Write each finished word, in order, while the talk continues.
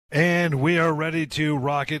And we are ready to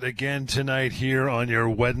rock it again tonight here on your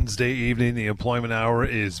Wednesday evening. The Employment Hour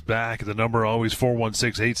is back. The number always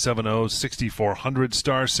 416-870-6400,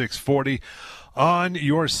 star 640. On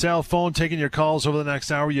your cell phone, taking your calls over the next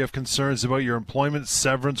hour. You have concerns about your employment,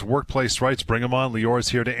 severance, workplace rights. Bring them on. Lior is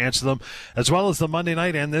here to answer them, as well as the Monday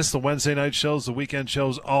night and the Wednesday night shows, the weekend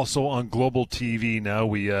shows, also on Global TV now.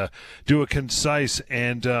 We do a concise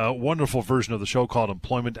and wonderful version of the show called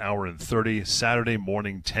Employment Hour in 30, Saturday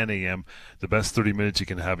morning, 10 a.m. The best 30 minutes you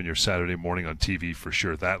can have in your Saturday morning on TV for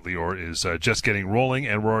sure. That, Lior, is just getting rolling,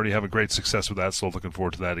 and we're already having great success with that, so looking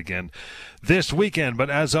forward to that again this weekend. But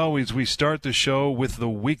as always, we start the show with the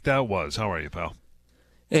week that was. How are you, pal?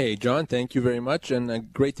 Hey, John, thank you very much,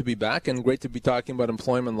 and great to be back, and great to be talking about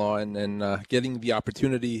employment law and getting the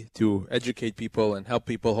opportunity to educate people and help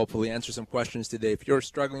people hopefully answer some questions today. If you're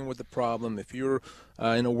struggling with the problem, if you're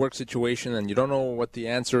in a work situation and you don't know what the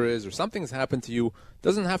answer is, or something's happened to you, it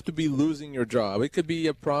doesn't have to be losing your job. It could be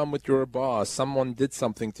a problem with your boss. Someone did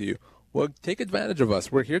something to you. Well, take advantage of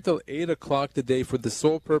us. We're here till 8 o'clock today for the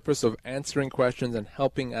sole purpose of answering questions and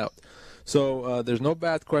helping out. So there's no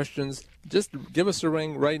bad questions. Just give us a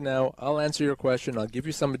ring right now. I'll answer your question. I'll give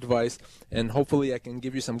you some advice, and hopefully I can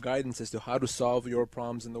give you some guidance as to how to solve your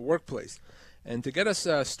problems in the workplace. And to get us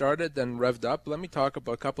started and revved up, let me talk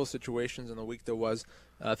about a couple of situations in the week that was,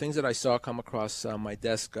 things that I saw come across my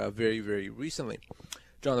desk very, very recently.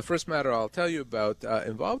 John, the first matter I'll tell you about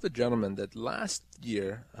involved a gentleman that last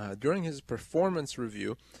year, during his performance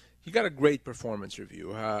review, he got a great performance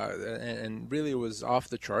review, and really it was off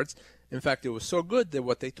the charts. In fact, it was so good that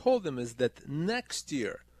what they told him is that next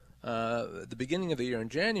year, the beginning of the year in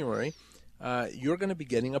January, you're going to be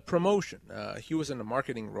getting a promotion. He was in a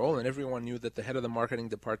marketing role, and everyone knew that the head of the marketing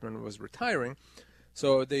department was retiring.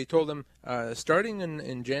 So they told him, starting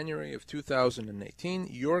in January of 2018,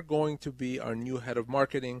 you're going to be our new head of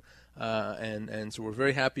marketing, and so we're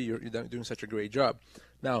very happy you're doing such a great job.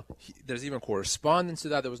 Now, there's even correspondence to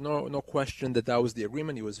that. There was no question that was the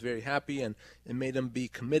agreement. He was very happy, and it made him be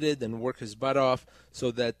committed and work his butt off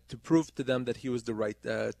so that to prove to them that he was the right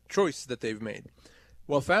choice that they've made.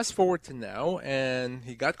 Well, fast forward to now, and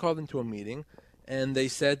he got called into a meeting, and they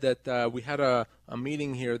said that we had a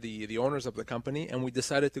meeting here, the owners of the company, and we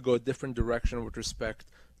decided to go a different direction with respect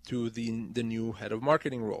to the new head of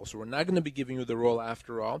marketing role. So we're not going to be giving you the role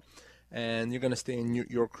after all, and you're going to stay in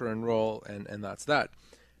your current role, and that's that.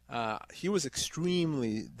 He was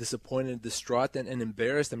extremely disappointed, distraught, and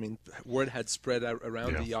embarrassed. I mean, word had spread out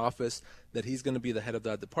around the office that he's going to be the head of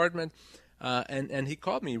that department. And he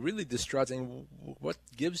called me really distraught, saying, what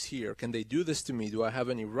gives here? Can they do this to me? Do I have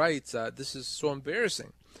any rights? This is so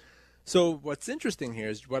embarrassing. So what's interesting here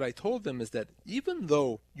is what I told them is that even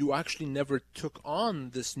though you actually never took on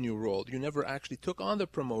this new role, you never actually took on the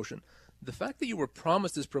promotion, the fact that you were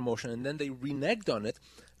promised this promotion and then they reneged on it,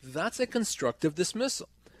 that's a constructive dismissal.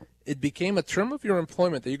 It became a term of your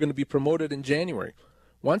employment that you're going to be promoted in January.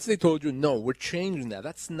 Once they told you, no, we're changing that,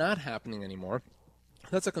 that's not happening anymore,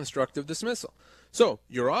 that's a constructive dismissal. So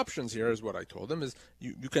your options here is what I told them is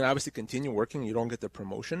you can obviously continue working, you don't get the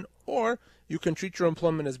promotion, or you can treat your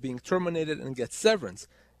employment as being terminated and get severance.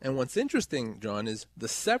 And what's interesting, John, is the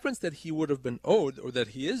severance that he would have been owed, or that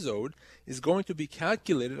he is owed, is going to be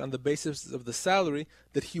calculated on the basis of the salary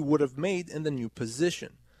that he would have made in the new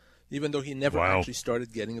position, even though he never actually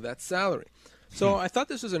started getting that salary. So I thought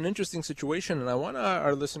this was an interesting situation, and I want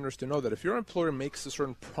our listeners to know that if your employer makes a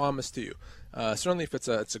certain promise to you, certainly if it's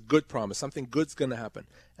a good promise, something good's going to happen,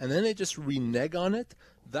 and then they just renege on it,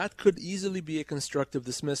 that could easily be a constructive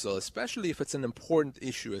dismissal, especially if it's an important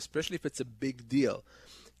issue, especially if it's a big deal.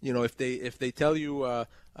 You know, if they tell you,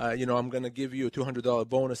 I'm going to give you a $200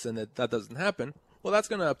 bonus and that doesn't happen, well, that's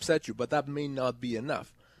going to upset you, but that may not be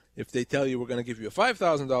enough. If they tell you we're going to give you a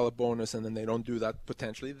 $5,000 bonus and then they don't do that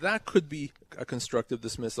potentially, that could be a constructive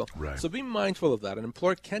dismissal. Right. So be mindful of that. An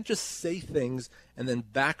employer can't just say things and then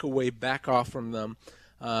back off from them.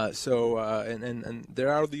 And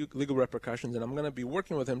there are legal repercussions, and I'm going to be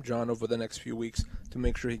working with him, John, over the next few weeks to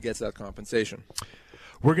make sure he gets that compensation.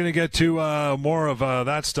 We're going to get to more of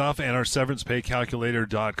that stuff and our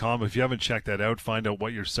severancepaycalculator.com. If you haven't checked that out, find out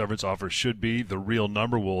what your severance offer should be, the real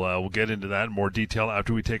number. We'll get into that in more detail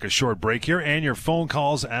after we take a short break here. And your phone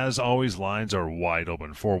calls, as always, lines are wide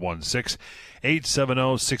open.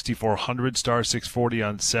 416-870-6400, star 640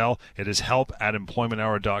 on cell. It is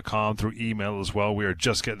help@employmenthour.com through email as well. We are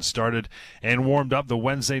just getting started and warmed up the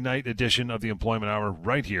Wednesday night edition of the Employment Hour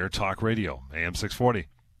right here, Talk Radio, AM 640.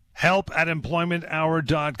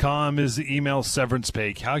 Help@employmenthour.com is the email.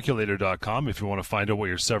 Severancepaycalculator.com if you want to find out what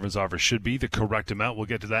your severance offer should be, the correct amount. We'll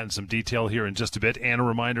get to that in some detail here in just a bit. And a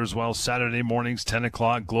reminder as well, Saturday mornings, 10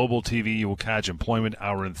 o'clock, Global TV, you will catch Employment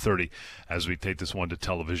Hour in 30 as we take this one to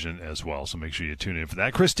television as well. So make sure you tune in for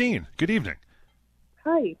that. Christine, good evening.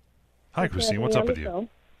 Hi. Hi, Christine. What's up with you?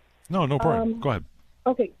 No problem. Go ahead.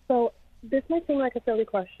 Okay, so this might seem like a silly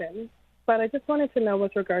question, but I just wanted to know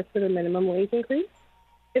with regards to the minimum wage increase,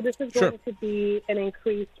 if this is going to be an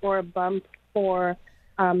increase or a bump for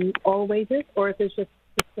all wages, or if it's just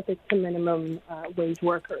specific to minimum wage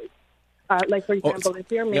workers. Like, for example, if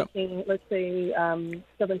you're making, let's say,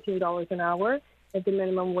 $17 an hour, if the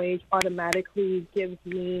minimum wage automatically gives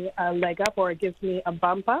me a leg up or it gives me a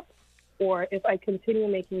bump up, or if I continue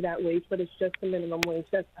making that wage, but it's just the minimum wage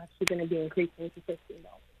that's actually going to be increasing to $15.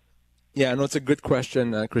 Yeah, no, it's a good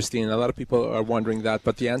question, Christine. A lot of people are wondering that,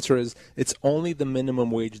 but the answer is it's only the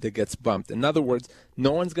minimum wage that gets bumped. In other words,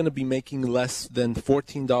 no one's going to be making less than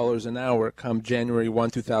 $14 an hour come January 1,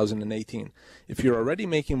 2018. If you're already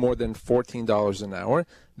making more than $14 an hour,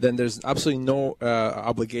 then there's absolutely no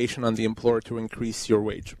obligation on the employer to increase your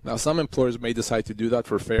wage. Now, some employers may decide to do that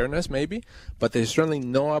for fairness, maybe, but there's certainly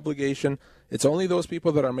no obligation. It's only those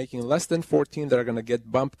people that are making less than 14 that are going to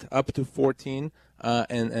get bumped up to 14,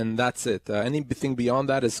 and that's it. Anything beyond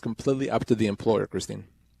that is completely up to the employer, Christine.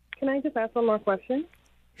 Can I just ask one more question?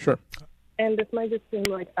 Sure. And this might just seem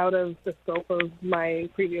like out of the scope of my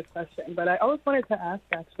previous question, but I always wanted to ask,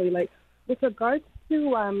 actually, like, with regards to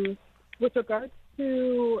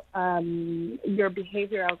your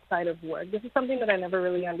behavior outside of work. This is something that I never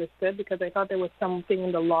really understood because I thought there was something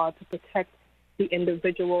in the law to protect the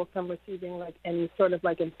individual from receiving like any sort of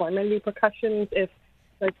like employment repercussions if,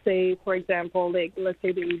 let's say, for example, like let's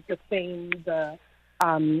say they defame the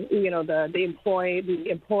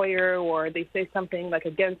employer, or they say something like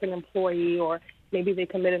against an employee, or maybe they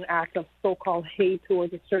commit an act of so-called hate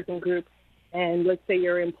towards a certain group, and let's say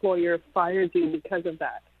your employer fires you because of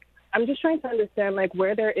that. I'm just trying to understand like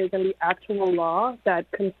where there is in the actual law that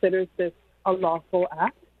considers this a lawful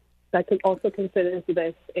act, that could also consider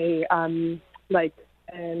this a an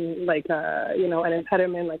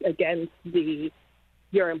impediment like against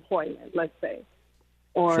your employment, let's say,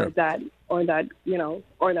 or that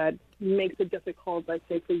makes it difficult, let's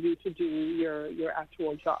say, for you to do your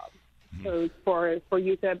actual job. So for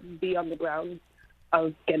you to be on the ground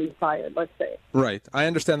of getting fired, let's say. Right. I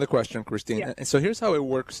understand the question, Christine. Yeah. And so here's how it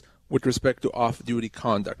works with respect to off-duty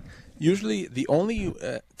conduct. Usually the only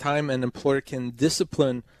time an employer can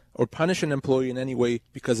discipline or punish an employee in any way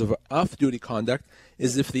because of off-duty conduct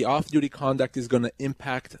is if the off-duty conduct is going to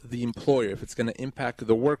impact the employer, if it's going to impact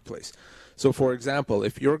the workplace. So, for example,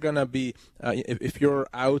 if you're going to be, if you're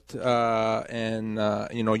out and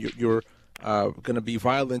you're going to be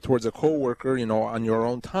violent towards a coworker, on your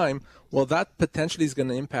own time, well, that potentially is going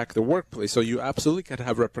to impact the workplace. So you absolutely could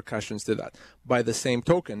have repercussions to that. By the same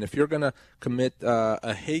token, if you're going to commit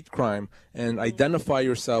a hate crime and identify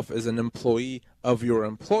yourself as an employee of your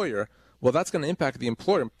employer, well, that's going to impact the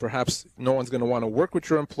employer. Perhaps no one's going to want to work with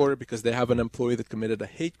your employer because they have an employee that committed a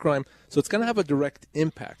hate crime. So it's going to have a direct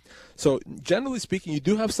impact. So generally speaking, you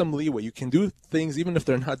do have some leeway. You can do things even if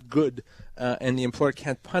they're not good, and the employer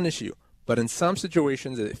can't punish you. But in some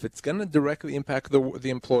situations, if it's going to directly impact the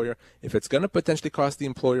employer, if it's going to potentially cost the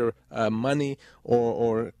employer money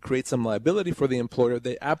or create some liability for the employer,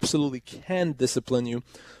 they absolutely can discipline you.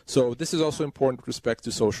 So this is also important with respect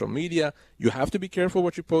to social media. You have to be careful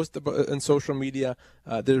what you post in social media.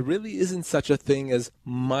 There really isn't such a thing as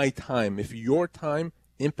my time. If your time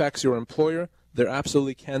impacts your employer, there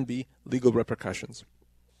absolutely can be legal repercussions.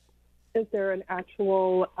 Is there an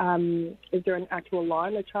actual law in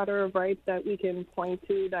the Charter of Rights that we can point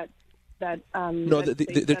to that no,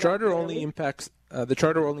 the Charter only impacts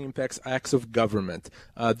acts of government.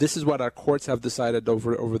 This is what our courts have decided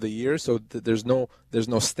over the years. So there's no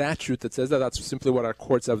statute that says that. That's simply what our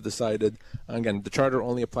courts have decided. Again, the Charter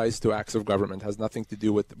only applies to acts of government. It has nothing to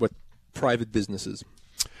do with private businesses.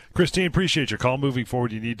 Christine, appreciate your call. Moving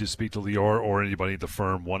forward, you need to speak to Lior or anybody at the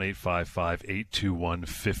firm,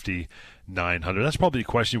 1-855-821-5900. That's probably a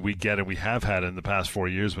question we get and we have had in the past 4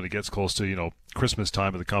 years when it gets close to, Christmas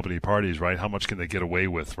time at the company parties, right? How much can they get away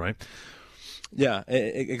with, right? Yeah,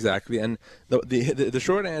 exactly. And the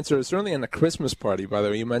short answer is certainly in a Christmas party, by the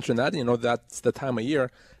way. You mentioned that, that's the time of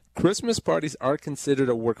year. Christmas parties are considered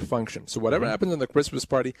a work function. So whatever happens in the Christmas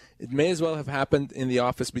party, it may as well have happened in the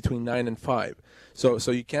office between 9 and 5. So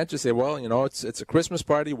you can't just say, well, it's a Christmas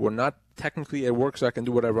party. We're not technically at work, so I can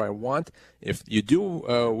do whatever I want. If you do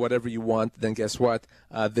whatever you want, then guess what?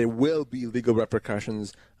 There will be legal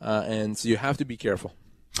repercussions, and so you have to be careful.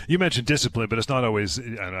 You mentioned discipline, but it's not always,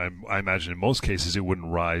 and I imagine in most cases it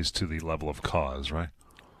wouldn't rise to the level of cause, right?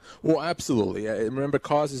 Well, absolutely. Remember,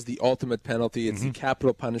 cause is the ultimate penalty. It's the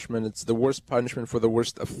capital punishment. It's the worst punishment for the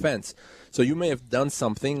worst offense. So you may have done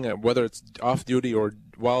something, whether it's off duty or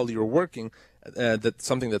while you're working, that's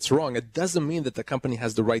something that's wrong. It doesn't mean that the company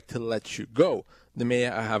has the right to let you go. They may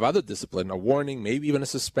have other discipline, a warning, maybe even a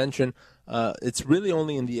suspension. It's really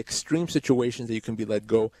only in the extreme situations that you can be let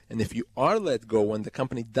go. And if you are let go when the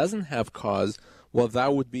company doesn't have cause, well,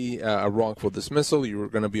 that would be a wrongful dismissal. You're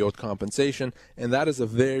going to be owed compensation. And that is a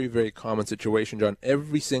very, very common situation, John,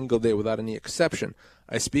 every single day without any exception.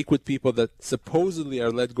 I speak with people that supposedly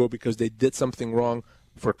are let go because they did something wrong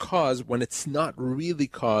for cause when it's not really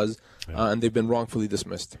cause, and they've been wrongfully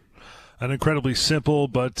dismissed. An incredibly simple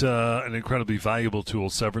but an incredibly valuable tool,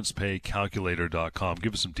 severancepaycalculator.com.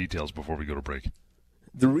 Give us some details before we go to break.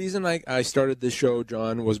 The reason I started this show,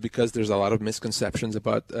 John, was because there's a lot of misconceptions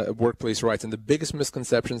about workplace rights, and the biggest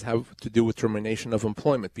misconceptions have to do with termination of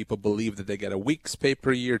employment. People believe that they get a week's pay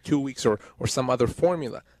per year, 2 weeks, or some other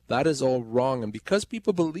formula. That is all wrong, and because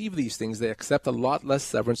people believe these things, they accept a lot less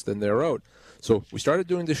severance than they're owed. So we started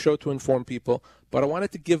doing this show to inform people, but I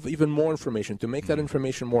wanted to give even more information, to make that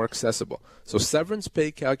information more accessible. So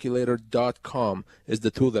severancepaycalculator.com is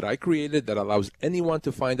the tool that I created that allows anyone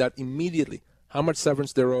to find out immediately how much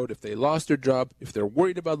severance they're owed, if they lost their job, if they're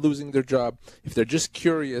worried about losing their job, if they're just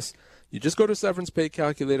curious. You just go to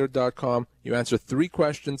severancepaycalculator.com, you answer 3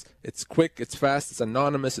 questions. It's quick, it's fast, it's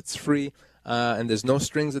anonymous, it's free, and there's no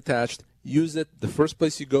strings attached. Use it the first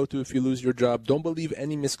place you go to if you lose your job. Don't believe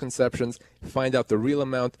any misconceptions. Find out the real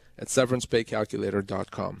amount at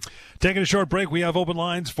severancepaycalculator.com. Taking a short break. We have open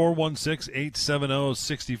lines,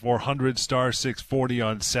 416-870-6400, star 640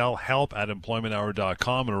 on cell, help at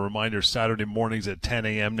employmenthour.com. And a reminder, Saturday mornings at 10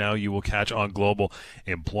 a.m. now you will catch on Global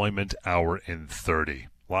Employment Hour in 30.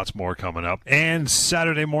 Lots more coming up. And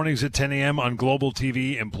Saturday mornings at 10 a.m. on Global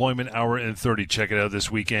TV, Employment Hour in 30. Check it out this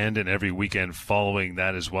weekend and every weekend following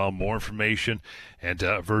that as well. More information and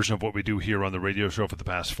a version of what we do here on the radio show for the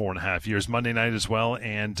past 4.5 years. Monday night as well,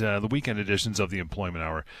 and the weekend editions of the Employment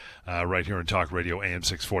Hour right here on Talk Radio AM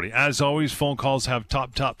 640. As always, phone calls have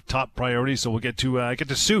top priority, so we'll get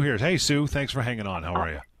to Sue here. Hey, Sue, thanks for hanging on. How are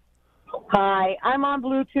you? Hi, I'm on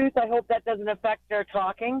Bluetooth. I hope that doesn't affect our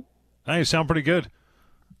talking. Hey, you sound pretty good.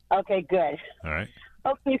 Okay, good. All right.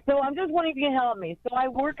 Okay, so I'm just wondering if you can help me. So I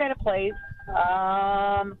work at a place.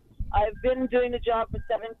 I've been doing the job for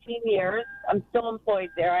 17 years. I'm still employed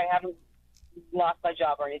there. I haven't lost my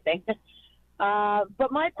job or anything.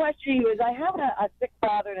 But my question to you is, I have a sick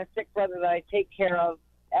father and a sick brother that I take care of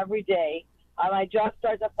every day. My job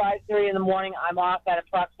starts at 5:30 in the morning. I'm off at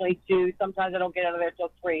approximately 2. Sometimes I don't get out of there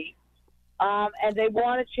till 3. And they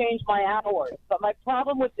want to change my hours. But my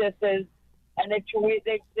problem with this is, and they've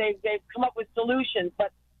come up with solutions,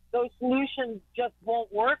 but those solutions just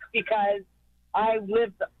won't work because I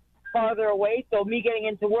live farther away. So me getting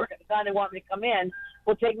into work at the time they want me to come in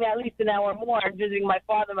will take me at least an hour more. And visiting my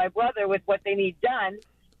father and my brother with what they need done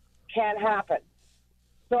can't happen.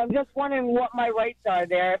 So I'm just wondering what my rights are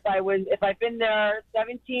there. If I've been there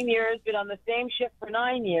 17 years, been on the same shift for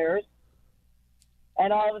 9 years,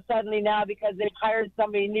 and all of a sudden now because they've hired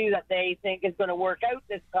somebody new that they think is going to work out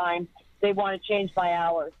this time, they want to change my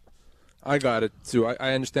hours. I got it, Sue.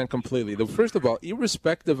 I understand completely. First of all,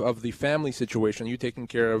 irrespective of the family situation, you taking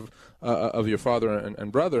care of your father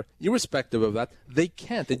and brother, irrespective of that, they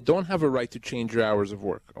can't. They don't have a right to change your hours of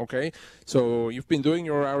work, okay? So you've been doing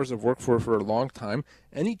your hours of work for a long time.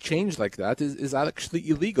 Any change like that is actually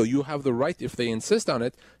illegal. You have the right, if they insist on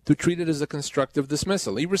it, to treat it as a constructive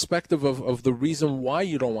dismissal, irrespective of the reason why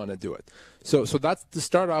you don't want to do it. So that's to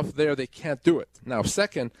start off there, they can't do it. Now,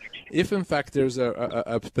 second, if in fact there's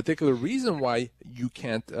a particular reason why you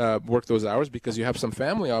can't work those hours because you have some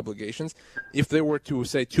family obligations, if they were to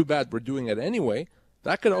say, too bad, we're doing it anyway,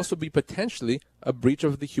 that could also be potentially a breach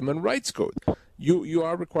of the Human Rights Code. You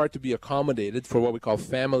are required to be accommodated for what we call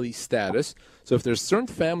family status. So if there's certain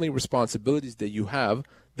family responsibilities that you have,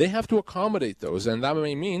 they have to accommodate those, and that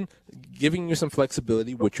may mean giving you some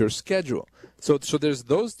flexibility with your schedule. So there's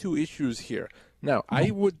those two issues here. Now, I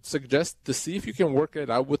would suggest to see if you can work it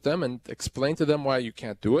out with them and explain to them why you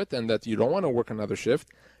can't do it and that you don't want to work another shift.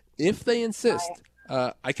 If they insist,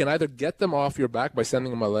 I can either get them off your back by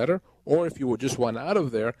sending them a letter, or if you would just want out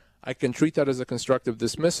of there, I can treat that as a constructive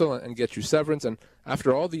dismissal and get you severance. And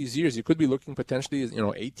after all these years, you could be looking potentially,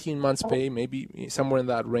 18 months pay, maybe somewhere in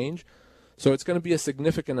that range. So it's going to be a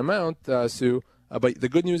significant amount, Sue. But the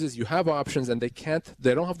good news is you have options, and they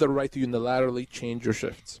don't have the right to unilaterally change your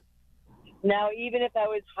shifts. Now, even if I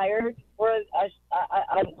was hired for a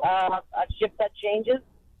shift that changes?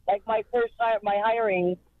 Like my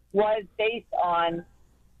hiring was based on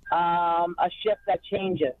a shift that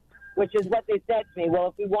changes, which is what they said to me. Well,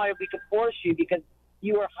 if we wanted, we could force you because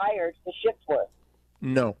you were hired to shift work.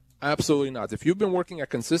 No, absolutely not. If you've been working a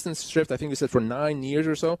consistent shift, I think you said for 9 years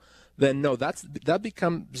or so, then no, that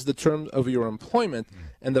becomes the term of your employment.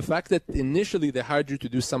 And the fact that initially they hired you to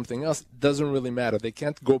do something else doesn't really matter. They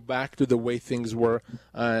can't go back to the way things were.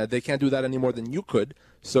 They can't do that any more than you could.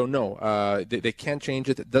 So no, they can't change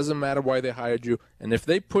it. It doesn't matter why they hired you. And if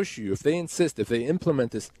they push you, if they insist, if they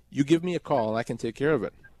implement this, you give me a call and I can take care of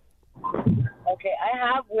it. Okay, I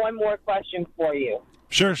have one more question for you.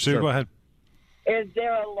 Sure, Sue, go ahead. Is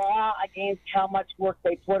there a law against how much work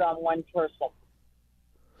they put on one person?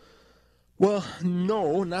 Well,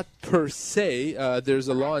 no, not per se. There's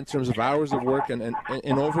a law in terms of hours of work and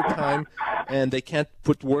overtime, and they can't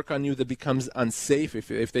put work on you that becomes unsafe.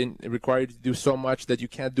 If they require you to do so much that you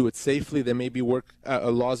can't do it safely, there may be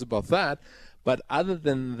laws about that. But other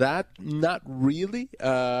than that, not really.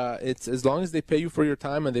 It's as long as they pay you for your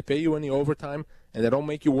time and they pay you any overtime and they don't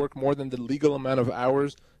make you work more than the legal amount of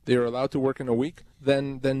hours they are allowed to work in a week,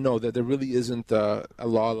 then no, that there really isn't a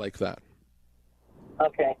law like that.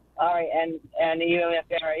 Okay. All right, and even if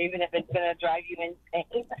it's going to drive you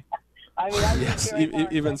insane, I mean, yes,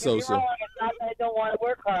 even so. It's not that I don't want to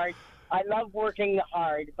work hard. I love working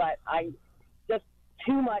hard, but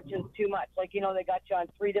too much is too much. Like, they got you on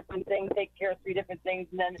 3 different things, take care of 3 different things,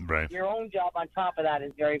 and then your own job on top of that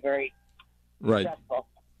is very, very stressful.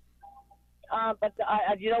 But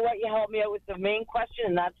you know what? You helped me out with the main question,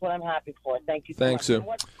 and that's what I'm happy for. Thank you so Thanks, much. Sue.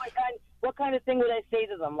 What kind of thing would I say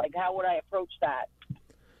to them? Like, how would I approach that?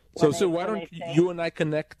 So why don't you and I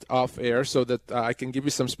connect off air so that I can give you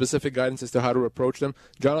some specific guidance as to how to approach them.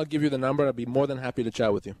 John, I'll give you the number. I'll be more than happy to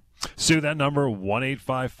chat with you. Sue, that number,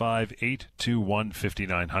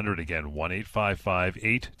 1-855-821-5900. Again,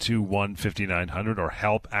 1-855-821-5900 or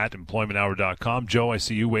help@employmenthour.com. Joe, I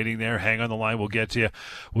see you waiting there. Hang on the line. We'll get to you.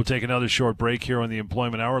 We'll take another short break here on the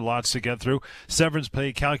Employment Hour. Lots to get through.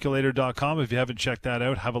 SeverancePayCalculator.com. If you haven't checked that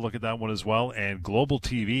out, have a look at that one as well. And Global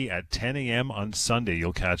TV at 10 a.m. on Sunday.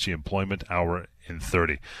 You'll catch the Employment Hour in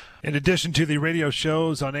 30. In addition to the radio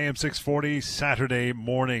shows on AM 640, Saturday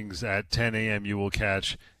mornings at 10 a.m., you will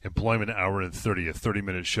catch Employment Hour in 30, a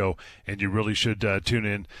 30-minute show, and you really should tune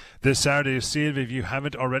in this Saturday to see it if you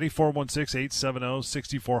haven't already.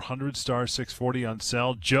 416-870-6400, star 640 on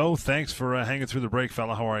cell. Joe, thanks for hanging through the break,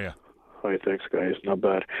 fella. How are you? Hi, thanks, guys. Not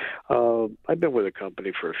bad. I've been with the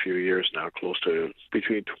company for a few years now, close to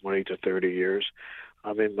between 20 to 30 years.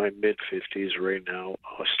 I'm in my mid-50s right now.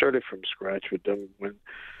 I started from scratch with them when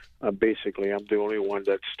basically I'm the only one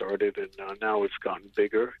that started, and now it's gotten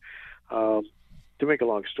bigger. To make a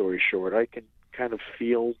long story short, I can kind of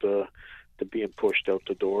feel the being pushed out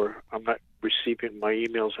the door. I'm not receiving my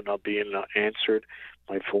emails are not being answered.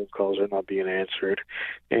 My phone calls are not being answered,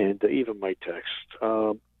 and even my text.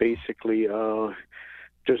 Basically,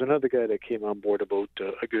 there's another guy that came on board about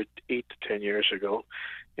a good 8 to 10 years ago,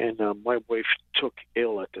 and my wife took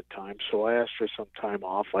ill at the time, so I asked for some time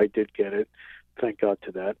off. I did get it, thank God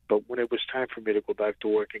to that. But when it was time for me to go back to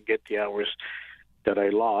work and get the hours that I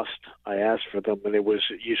lost, I asked for them, and it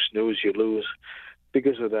was you snooze, you lose.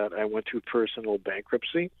 Because of that, I went through personal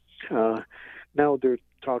bankruptcy. Now they're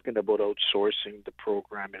talking about outsourcing the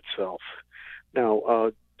program itself.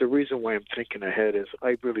 Now, the reason why I'm thinking ahead is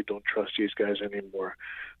I really don't trust these guys anymore.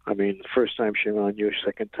 I mean, first time, shame on you.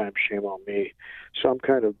 Second time, shame on me. So I'm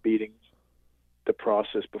kind of beating the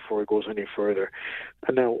process before it goes any further.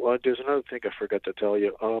 And now, there's another thing I forgot to tell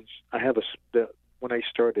you. When I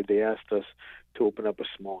started, they asked us to open up a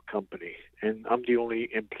small company, and I'm the only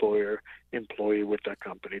employee with that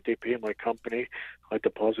company. They pay my company. I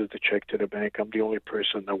deposit the check to the bank. I'm the only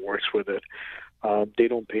person that works with it. They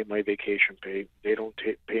don't pay my vacation pay. They don't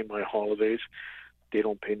pay my holidays. They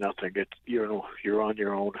don't pay nothing. You're on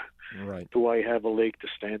your own. Right. Do I have a leg to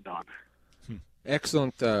stand on?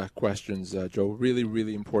 Excellent questions, Joe. Really,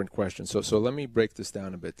 really important questions. So let me break this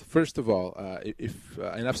down a bit. First of all,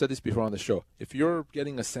 and I've said this before on the show, if you're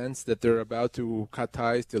getting a sense that they're about to cut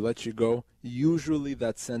ties, to let you go, usually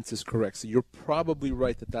that sense is correct. So you're probably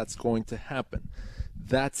right that that's going to happen.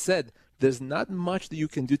 That said, there's not much that you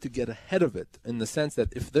can do to get ahead of it, in the sense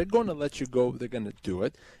that if they're going to let you go, they're going to do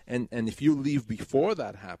it. And if you leave before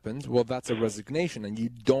that happens, well, that's a resignation, and you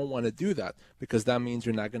don't want to do that because that means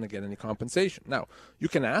you're not going to get any compensation. Now, you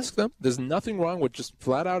can ask them. There's nothing wrong with just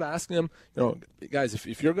flat out asking them, guys,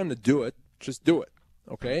 if you're going to do it, just do it,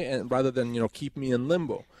 okay? And rather than, keep me in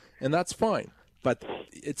limbo. And that's fine. But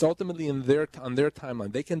it's ultimately on their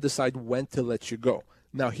timeline. They can decide when to let you go.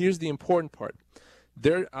 Now, here's the important part.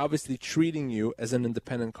 they're obviously treating you as an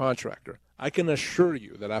independent contractor. I can assure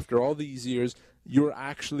you that after all these years, you're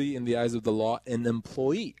actually, in the eyes of the law, an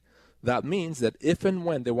employee. That means that if and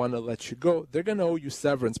when they want to let you go, they're going to owe you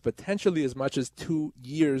severance, potentially as much as 2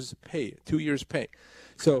 years' pay.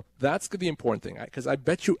 So that's the important thing, because I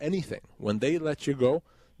bet you anything, when they let you go,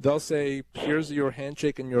 they'll say, here's your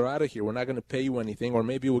handshake and you're out of here. We're not going to pay you anything, or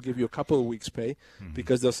maybe we'll give you a couple of weeks' pay,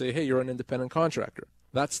 because they'll say, hey, you're an independent contractor.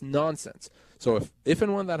 That's nonsense. So if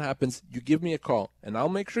and when that happens, you give me a call, and I'll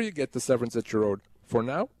make sure you get the severance that you're owed. For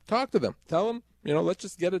now, talk to them. Tell them, let's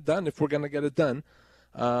just get it done if we're going to get it done.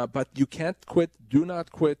 But you can't quit. Do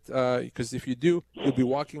not quit, because if you do, you'll be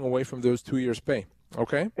walking away from those 2 years' pay.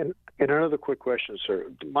 Okay? And another quick question, sir.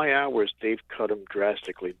 My hours, they've cut them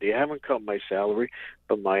drastically. They haven't cut my salary,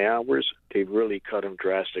 but my hours, they've really cut them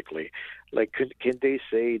drastically. Like, can they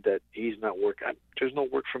say that he's not working? There's no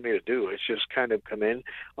work for me to do. It's just kind of come in.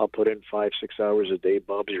 I'll put in 5-6 hours a day.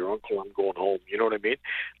 Bob's your uncle. I'm going home. You know what I mean?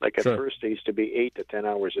 Like, at first, they used to be 8 to 10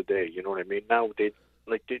 hours a day. You know what I mean? Now, they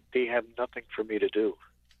have nothing for me to do.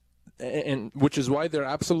 And which is why they're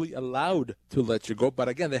absolutely allowed to let you go. But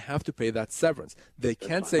again, they have to pay that severance. They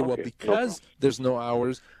can't say, well, because there's no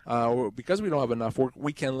hours, or because we don't have enough work,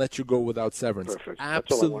 we can let you go without severance. Perfect.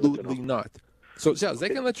 Absolutely not. So, yeah, they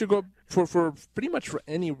can let you go for pretty much for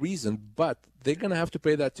any reason, but they're going to have to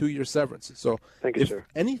pay that 2-year severance. So Thank you, if sir.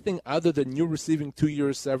 anything other than you receiving 2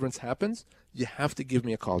 years severance happens, you have to give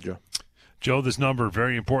me a call, Joe. Joe, this number,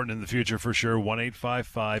 very important in the future for sure,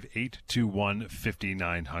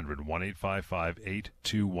 1-855-821-5900,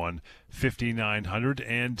 1-855-821-5900.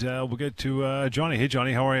 And we'll get to Johnny. Hey,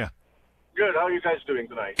 Johnny, how are you? Good. How are you guys doing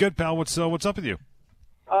tonight? Good, pal. What's up with you?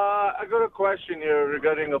 I got a question here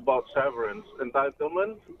regarding about severance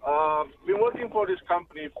entitlement. Been working for this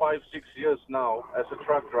company 5-6 years now as a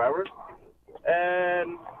truck driver.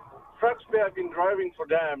 And trucks I've been driving for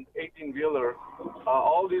them, 18-wheeler,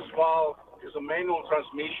 all this while is a manual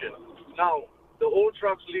transmission. Now, the old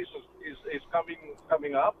trucks lease is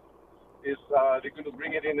coming up. They're going to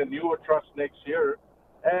bring it in the newer trucks next year.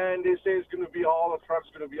 And they say it's going to be all the trucks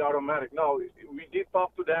going to be automatic. Now, we did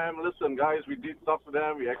talk to them. Listen, guys, we did talk to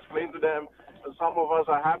them. We explained to them. And some of us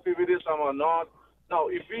are happy with it, some are not. Now,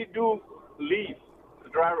 if we do leave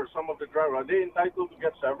some of the drivers, are they entitled to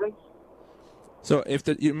get severance? So if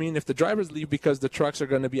the drivers leave because the trucks are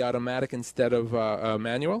going to be automatic instead of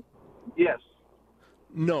manual? Yes.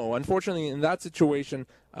 No, unfortunately, in that situation,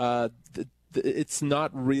 it's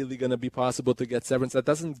not really going to be possible to get severance. That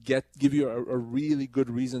doesn't give you a really good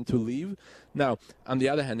reason to leave. Now, on the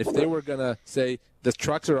other hand, if they were going to say the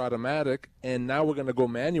trucks are automatic and now we're going to go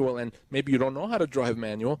manual and maybe you don't know how to drive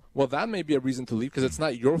manual, well, that may be a reason to leave because it's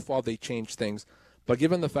not your fault they changed things. But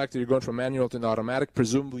given the fact that you're going from manual to an automatic,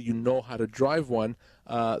 presumably you know how to drive one,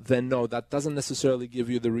 then no, that doesn't necessarily give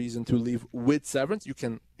you the reason to leave with severance. You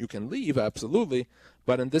can leave, absolutely,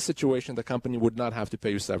 but in this situation, the company would not have to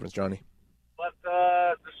pay you severance, Johnny. But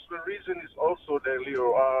the reason is also that,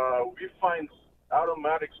 Leo, we find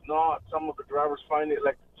automatics not, some of the drivers find it,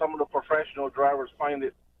 like some of the professional drivers find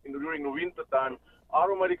it during the winter time,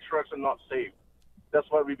 automatic trucks are not safe. That's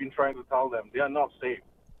what we've been trying to tell them. They are not safe.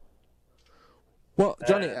 Well,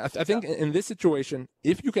 Johnny, I think in this situation,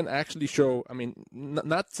 if you can actually show,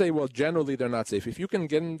 not say, well, generally they're not safe. If you can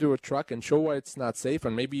get into a truck and show why it's not safe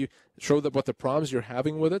and maybe show them what the problems you're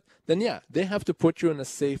having with it, then yeah, they have to put you in a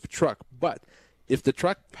safe truck. But if the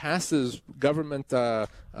truck passes government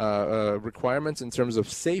requirements in terms of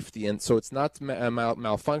safety, and so it's not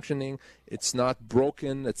malfunctioning, it's not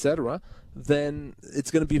broken, etc., then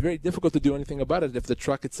it's going to be very difficult to do anything about it if the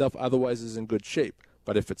truck itself otherwise is in good shape.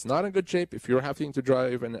 But if it's not in good shape, if you're having to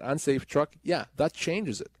drive an unsafe truck, yeah, that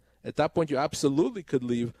changes it. At that point, you absolutely could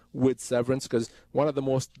leave with severance because one of the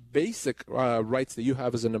most basic rights that you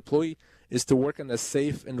have as an employee is to work in a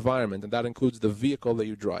safe environment, and that includes the vehicle that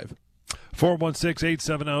you drive.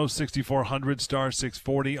 416-870-6400, star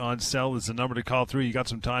 640 on cell is the number to call through. You got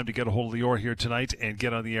some time to get a hold of Lior here tonight and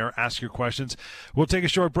get on the air, ask your questions. We'll take a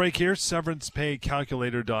short break here.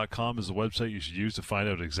 SeverancePayCalculator.com is the website you should use to find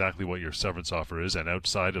out exactly what your severance offer is. And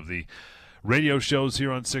outside of the radio shows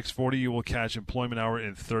here on 640, you will catch Employment Hour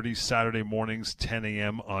in 30 Saturday mornings, 10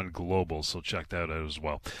 a.m. on Global. So check that out as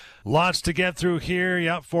well. Lots to get through here.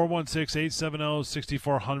 Yep,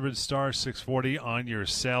 416-870-6400, star 640 on your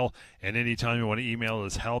cell. And anytime you want to email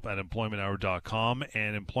us, help@employmenthour.com.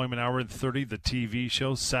 And Employment Hour in 30, the TV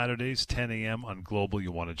show, Saturdays, 10 a.m. on Global.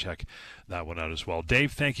 You want to check that one out as well.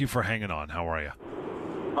 Dave, thank you for hanging on. How are you?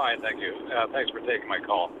 Hi, thank you. Thanks for taking my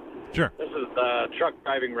call. Sure. This is truck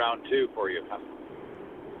driving round 2 for you. I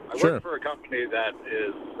Sure. work for a company that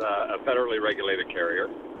is a federally regulated carrier,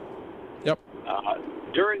 Yep.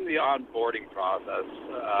 During the onboarding process,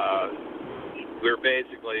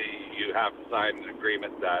 you have to sign an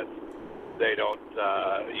agreement that they don't,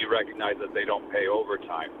 you recognize that they don't pay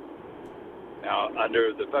overtime. Now,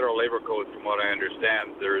 under the Federal Labor Code, from what I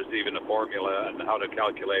understand, there is even a formula on how to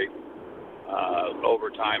calculate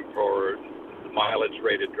overtime for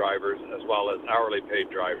mileage-rated drivers as well as hourly paid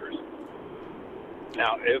drivers.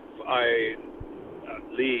 Now, if I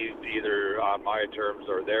leave either on my terms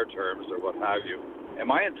or their terms or what have you,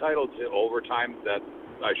 am I entitled to overtime that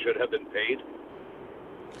I should have been paid?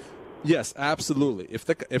 Yes, absolutely. If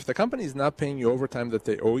the company is not paying you overtime that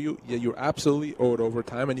they owe you, yeah, you're absolutely owed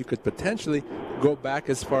overtime, and you could potentially go back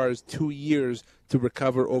as far as 2 years to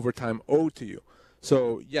recover overtime owed to you.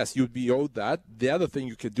 So, yes, you'd be owed that. The other thing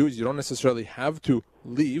you could do is you don't necessarily have to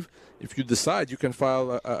leave. If you decide, you can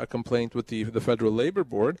file a complaint with the Federal Labor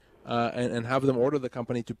Board and have them order the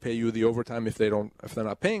company to pay you the overtime if they're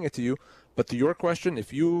not paying it to you. But to your question,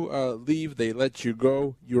 if you leave, they let you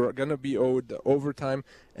go, you're going to be owed overtime.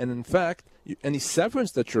 And in fact, any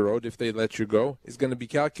severance that you're owed if they let you go is going to be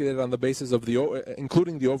calculated on the basis of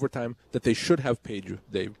including the overtime that they should have paid you,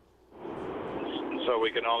 Dave. So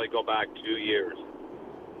we can only go back 2 years?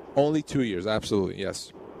 Only 2 years, absolutely,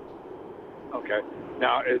 yes. Okay.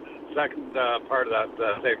 Now, second part of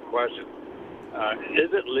that same question.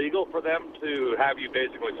 Is it legal for them to have you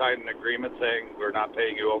basically sign an agreement saying we're not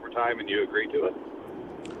paying you overtime and you agree to it?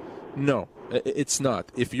 No, it's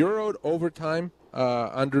not. If you're owed overtime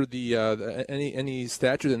under the any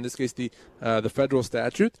statute, in this case the federal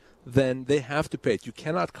statute, then they have to pay it. You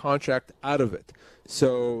cannot contract out of it.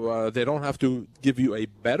 So they don't have to give you a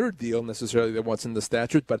better deal necessarily than what's in the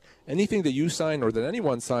statute, but anything that you sign or that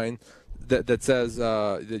anyone sign that says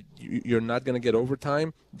that you're not going to get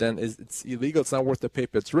overtime, then it's illegal. It's not worth the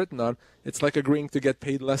paper it's written on. It's like agreeing to get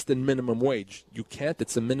paid less than minimum wage. You can't.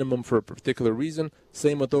 It's a minimum for a particular reason.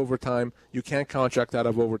 Same with overtime. You can't contract out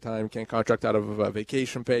of overtime. You can't contract out of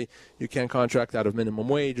vacation pay. You can't contract out of minimum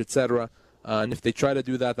wage, etc. And if they try to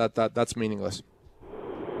do that's meaningless.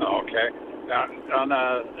 Okay. Now, on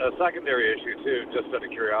a secondary issue, too, just out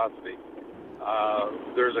of curiosity,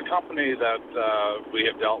 there's a company that we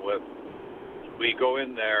have dealt with. We go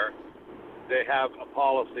in there, they have a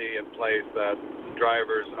policy in place that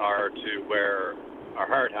drivers are to wear a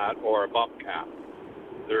hard hat or a bump cap.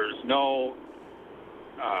 There's no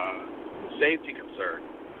safety concern,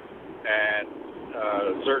 and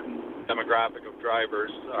a certain demographic of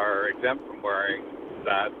drivers are exempt from wearing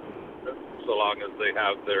that so long as they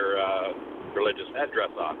have their religious headdress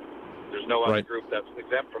on. There's no other group that's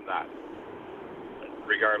exempt from that,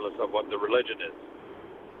 regardless of what the religion is.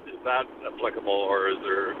 Is that applicable, or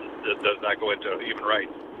does that go into human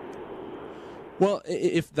rights? Well,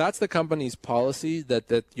 if that's the company's policy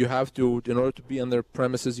that you have to, in order to be on their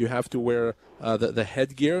premises, you have to wear the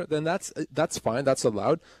headgear, then that's fine. That's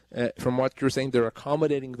allowed. From what you're saying, they're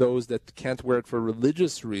accommodating those that can't wear it for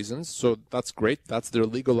religious reasons, so that's great. That's their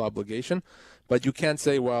legal obligation. But you can't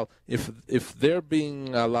say, well, if they're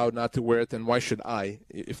being allowed not to wear it, then why should I?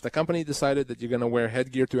 If the company decided that you're going to wear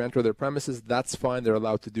headgear to enter their premises, that's fine. They're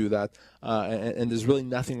allowed to do that. And there's really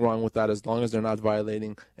nothing wrong with that as long as they're not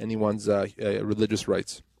violating anyone's religious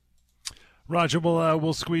rights. Roger,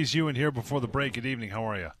 we'll squeeze you in here before the break. Good evening. How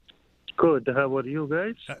are you? Good. How are you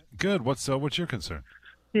guys? Good. What's your concern?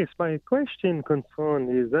 Yes, my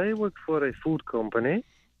concern is I work for a food company.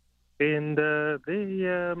 And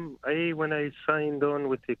when I signed on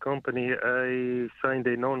with the company, I signed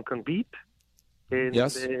a non-compete. And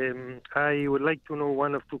yes. I would like to know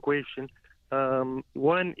one of two questions.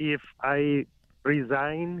 One, if I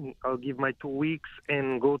resign, I'll give my 2 weeks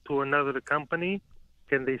and go to another company,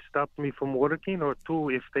 can they stop me from working? Or two,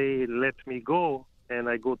 if they let me go and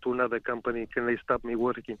I go to another company, can they stop me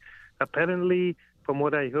working? Apparently, from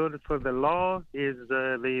what I heard for the law, is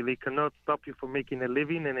they cannot stop you from making a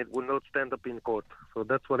living, and it will not stand up in court. So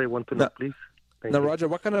that's what I want to know, please. Thank you. Roger,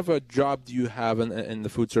 what kind of a job do you have in the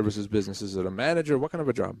food services business? Is it a manager? What kind of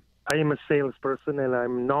a job? I am a salesperson, and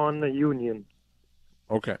I'm non-union.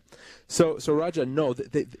 Okay. So Raja, no,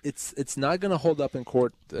 it's not going to hold up in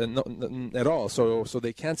court at all. So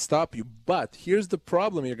they can't stop you. But here's the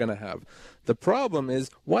problem you're going to have. The problem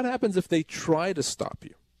is, what happens if they try to stop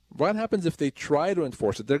you? What happens if they try to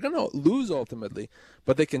enforce it? They're going to lose ultimately,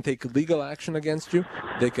 but they can take legal action against you.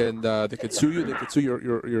 They could sue you. They could sue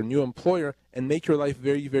your new employer and make your life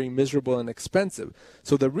very, very miserable and expensive.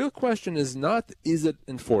 So the real question is not, is it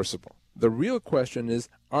enforceable? The real question is,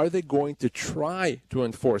 are they going to try to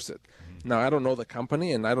enforce it? Now, I don't know the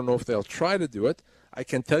company, and I don't know if they'll try to do it. I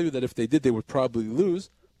can tell you that if they did, they would probably lose.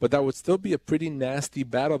 but that would still be a pretty nasty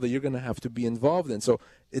battle that you're going to have to be involved in. So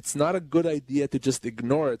it's not a good idea to just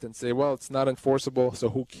ignore it and say, well, it's not enforceable, so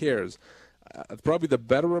who cares? Probably the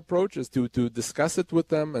better approach is to discuss it with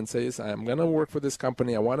them and say, I'm going to work for this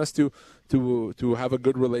company. I want us to have a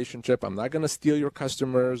good relationship. I'm not going to steal your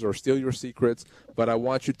customers or steal your secrets, but I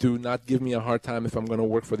want you to not give me a hard time if I'm going to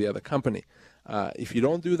work for the other company. If you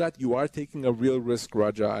don't do that, you are taking a real risk,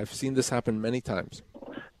 Raja. I've seen this happen many times.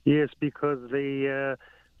 Yes, because they,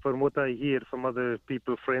 from what I hear from other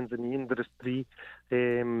people, friends in the industry,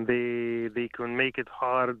 they can make it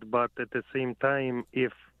hard, but at the same time,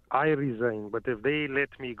 if I resign, but if they let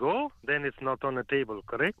me go, then it's not on the table,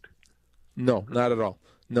 correct? No, not at all.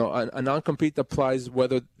 No, a non-compete applies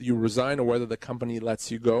whether you resign or whether the company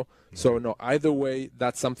lets you go. So, no, either way,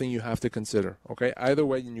 that's something you have to consider, okay? Either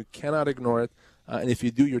way, and you cannot ignore it. And if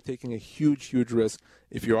you do, you're taking a huge, huge risk.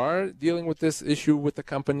 If you are dealing with this issue with the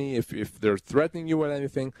company, if they're threatening you with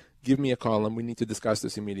anything, give me a call, and we need to discuss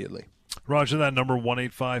this immediately. Roger that number,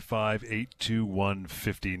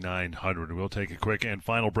 1-855-821-5900. We'll take a quick and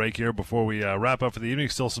final break here before we wrap up for the evening.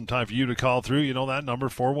 Still some time for you to call through. You know that number,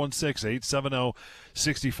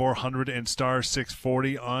 416-870-6400 and star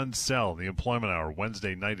 640 on cell. The Employment Hour,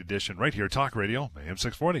 Wednesday night edition, right here, Talk Radio, AM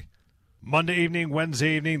 640. Monday evening,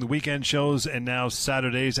 Wednesday evening, the weekend shows, and now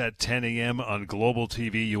Saturdays at 10 a.m. on Global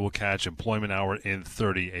TV, you will catch Employment Hour in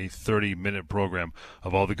 30, a 30-minute program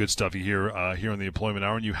of all the good stuff you hear here on the Employment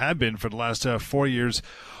Hour, and you have been for the last 4 years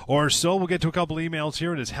or so. We'll get to a couple emails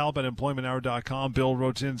here. It is help@employmenthour.com. Bill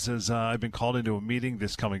wrote in, says, I've been called into a meeting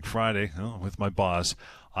this coming Friday with my boss.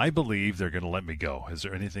 I believe they're going to let me go. Is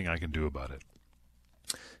there anything I can do about it?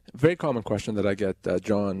 Very common question that I get,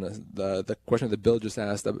 John. The question that Bill just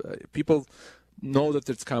asked. People know that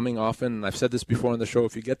it's coming often. And I've said this before on the show.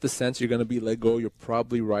 If you get the sense you're going to be let go, you're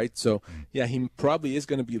probably right. So, yeah, he probably is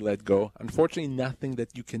going to be let go. Unfortunately, nothing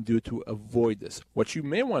that you can do to avoid this. What you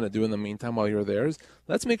may want to do in the meantime while you're there is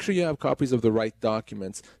let's make sure you have copies of the right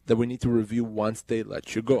documents that we need to review once they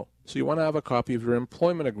let you go. So you want to have a copy of your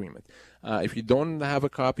employment agreement. If you don't have a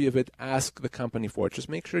copy of it, ask the company for it. Just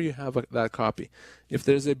make sure you have that copy. If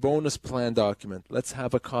there's a bonus plan document, let's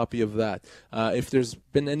have a copy of that. If there's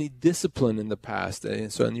been any discipline in the past,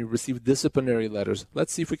 and you receive disciplinary letters,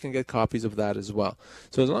 let's see if we can get copies of that as well.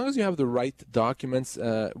 So as long as you have the right documents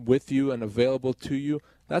with you and available to you,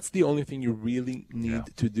 that's the only thing you really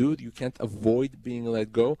need to do. You can't avoid being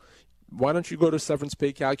let go. Why don't you go to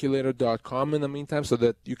severancepaycalculator.com in the meantime so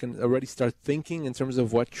that you can already start thinking in terms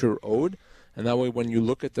of what you're owed. And that way when you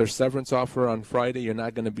look at their severance offer on Friday, you're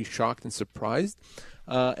not going to be shocked and surprised.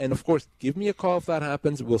 And, of course, give me a call if that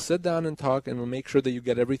happens. We'll sit down and talk, and we'll make sure that you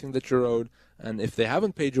get everything that you're owed. And if they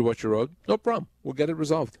haven't paid you what you're owed, no problem. We'll get it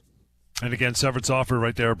resolved. And again, severance offer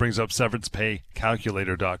right there brings up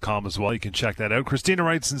severancepaycalculator.com as well. You can check that out. Christina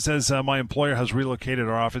writes and says, my employer has relocated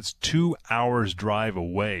our office 2 hours drive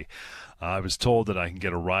away. I was told that I can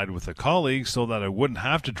get a ride with a colleague so that I wouldn't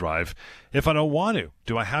have to drive if I don't want to.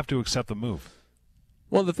 Do I have to accept the move?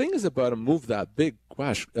 Well, the thing is about a move that big,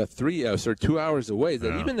 3 hours or 2 hours away, is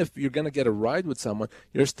that even if you're going to get a ride with someone,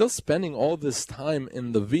 you're still spending all this time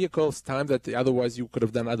in the vehicles, time that otherwise you could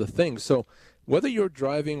have done other things. So whether you're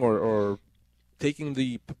driving or taking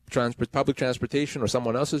the public transportation or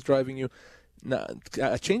someone else is driving you, now,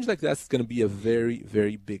 a change like that is going to be a very,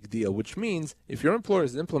 very big deal, which means if your employer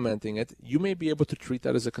is implementing it, you may be able to treat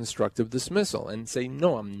that as a constructive dismissal and say,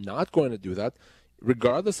 no, I'm not going to do that,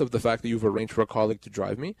 regardless of the fact that you've arranged for a colleague to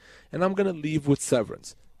drive me, and I'm going to leave with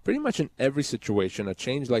severance. Pretty much in every situation, a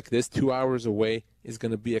change like this, 2 hours away, is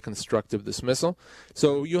going to be a constructive dismissal.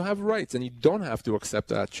 So you have rights, and you don't have to accept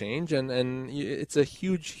that change, and it's a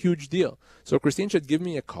huge, huge deal. So Christine should give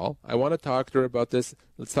me a call. I want to talk to her about this.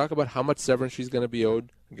 Let's talk about how much severance she's going to be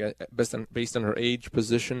owed based on her age,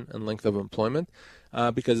 position, and length of employment,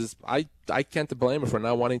 because I can't blame her for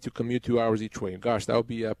not wanting to commute 2 hours each way. Gosh, that would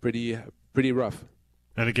be pretty rough.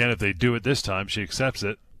 And again, if they do it this time, she accepts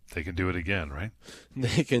it. They can do it again, right?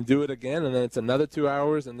 They can do it again, and then it's another 2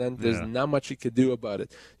 hours, and then there's not much you could do about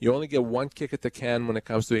it. You only get one kick at the can when it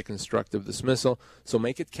comes to a constructive dismissal, so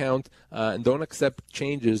make it count, and don't accept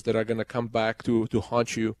changes that are going to come back to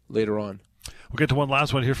haunt you later on. We'll get to one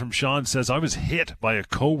last one here from Sean. Says, I was hit by a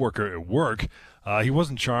coworker at work. He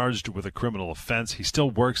wasn't charged with a criminal offense. He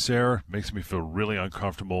still works there. Makes me feel really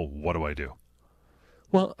uncomfortable. What do I do?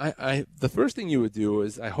 Well, the first thing you would do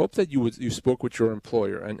is I hope that you spoke with your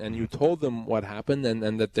employer and you told them what happened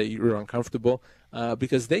and that you were uncomfortable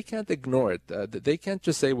because they can't ignore it. They can't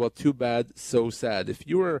just say, well, too bad, so sad. If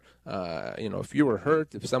you were, if you were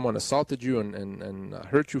hurt, if someone assaulted you and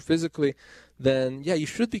hurt you physically, then yeah, you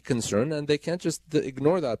should be concerned, and they can't just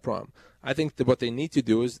ignore that problem. I think that what they need to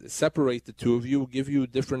do is separate the two of you, give you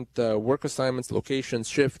different work assignments, locations,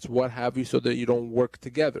 shifts, what have you, so that you don't work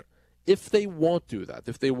together. If they won't do that,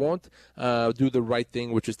 if they won't do the right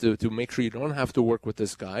thing, which is to make sure you don't have to work with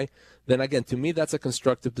this guy, then again, to me, that's a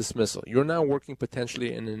constructive dismissal. You're now working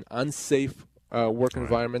potentially in an unsafe work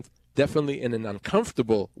environment, definitely in an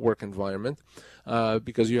uncomfortable work environment,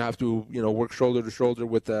 because you have to, work shoulder to shoulder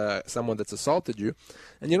with someone that's assaulted you,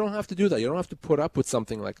 and you don't have to do that. You don't have to put up with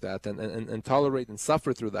something like that and tolerate and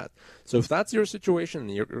suffer through that. So if that's your situation,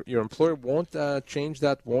 and your employer won't change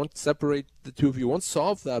that, won't separate the two of you, won't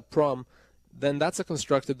solve that problem, then that's a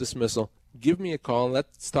constructive dismissal. Give me a call, and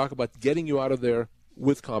let's talk about getting you out of there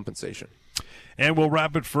with compensation. And we'll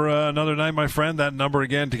wrap it for another night, my friend. That number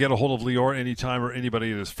again to get a hold of Lior anytime or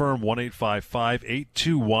anybody at his firm,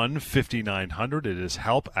 1-855-821-5900. It is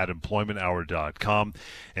help@employmenthour.com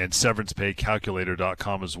and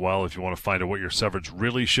severancepaycalculator.com as well. If you want to find out what your severance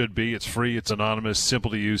really should be, it's free, it's anonymous, simple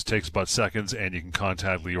to use, takes about seconds, and you can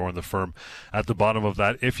contact Lior and the firm at the bottom of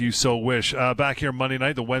that if you so wish. Back here Monday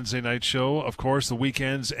night, the Wednesday night show, of course, the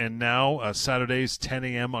weekends, and now Saturdays, 10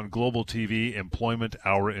 a.m. on Global TV, Employment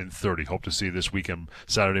Hour in 30. Hope to see you this weekend,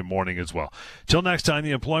 Saturday morning as well. Till next time,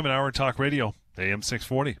 the Employment Hour, Talk Radio, AM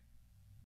 640.